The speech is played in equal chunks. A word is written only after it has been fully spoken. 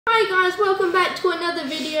Hi guys, welcome back to another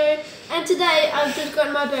video, and today I've just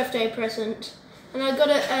got my birthday present and I got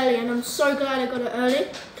it early, and I'm so glad I got it early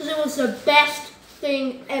because it was the best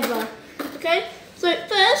thing ever. Okay, so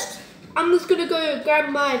first I'm just gonna go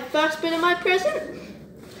grab my first bit of my present.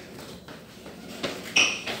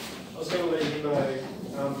 I was going to let you know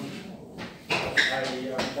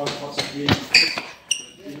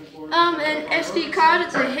An SD card,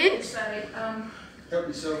 it's a hint. Help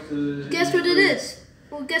yourself to... Guess what it is?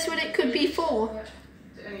 Well, guess what it could be for.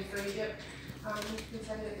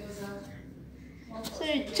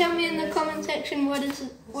 So tell me in the comment section what it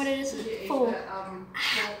is for.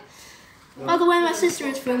 By the way, my sister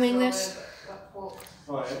is filming this.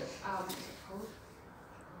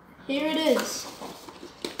 Here it is.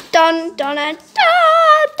 Dun dun dun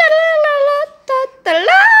da.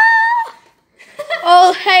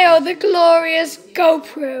 All hail the glorious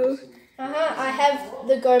GoPro. I have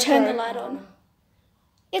the GoPro. Turn the light on.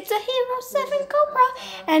 It's a Hero 7 GoPro,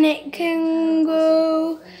 and it can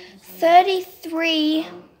go 33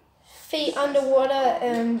 feet underwater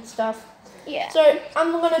and stuff. Yeah. So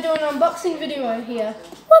I'm gonna do an unboxing video here.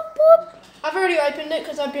 Whoop whoop. I've already opened it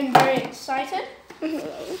because I've been very excited.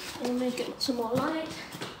 Let me get some more light.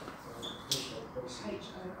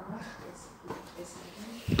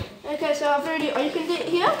 Okay, so I've already opened it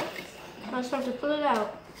here. I just have to pull it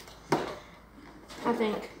out. I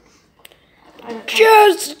think. I don't know.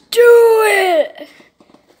 Just do it.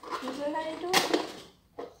 Is that how you do it?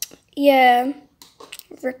 Yeah.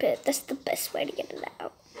 Rip it. That's the best way to get it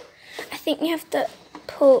out. I think you have to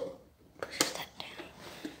push that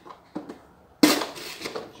down.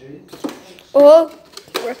 Or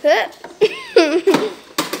rip it.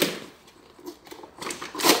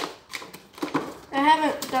 I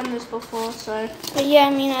haven't done this before, so. But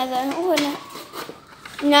yeah, me neither. Oh, no.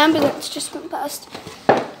 An ambulance just went past.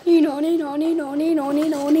 No.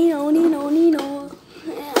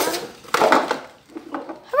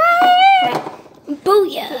 Hooray!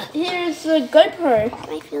 Booyah! Here is the GoPro. Can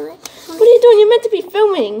I feel it? What are you doing? You're meant to be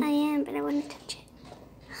filming. I am, but I want to touch it.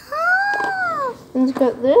 Oh! And it's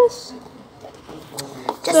got this.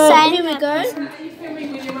 Just So sign here we go. Are you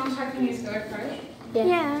filming with your mum taking his GoPro?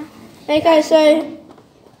 Yeah. Okay, so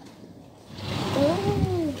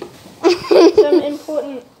some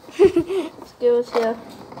important skills here.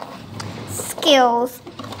 Skills.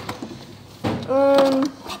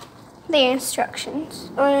 The instructions.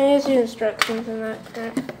 Oh, here's the instructions and that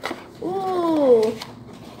crap. Ooh,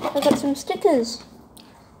 I got some stickers.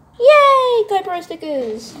 Yay, GoPro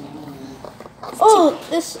stickers. Oh,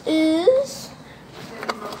 this is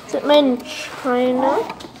it made in China?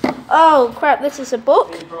 Oh crap, this is a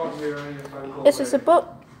book. This is a book.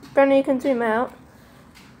 Brandon, you can zoom out.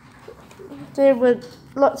 There with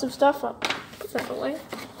lots of stuff up. Put that away.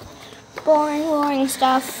 Boring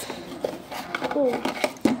stuff. Cool.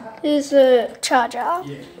 Here's the Charger.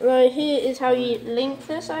 right here is how you link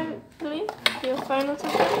this, I believe, to your phone or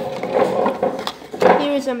something.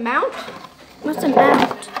 Here is a mount. What's a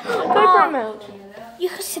mount? GoPro mount. You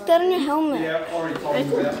can sit that on your helmet. Yeah, I've already told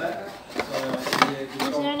you about that.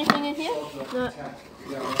 Is there anything in here? No.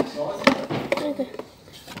 Okay.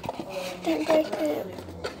 Don't break it.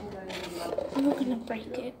 I'm not gonna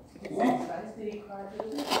break it.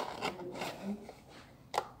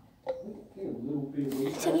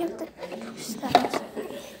 So you have to push that.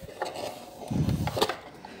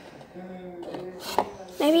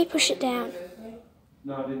 Maybe push it down.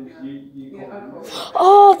 No, I didn't. You called me.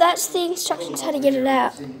 Oh, that's the instructions how to get it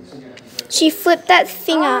out. So you flip that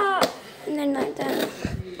thing up and then like that.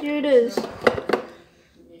 Here it is. The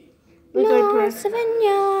No, GoPro.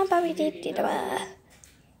 Savannah,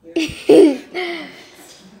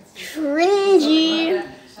 cringy.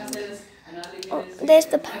 Oh, there's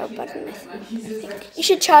the power button, I think. You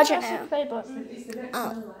should charge it now. Play button.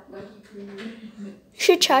 Oh. You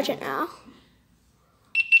should charge it now.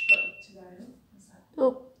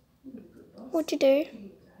 Oh, What'd you do?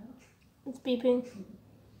 it's beeping.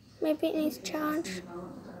 Maybe it needs charge.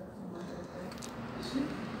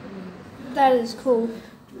 That is cool.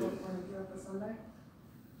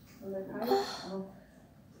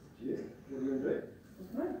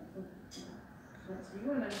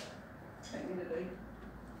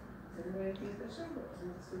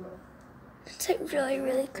 It's like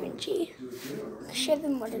really cringy. Show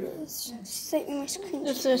them what it is. It's like the most cringy.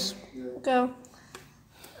 What's this? Go.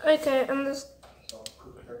 Okay, I'm just.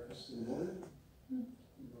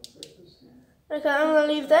 Okay, I'm gonna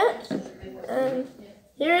leave that. And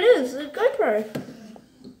here it is, the GoPro.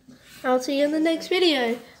 I'll see you in the next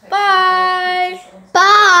video. Bye!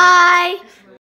 Bye!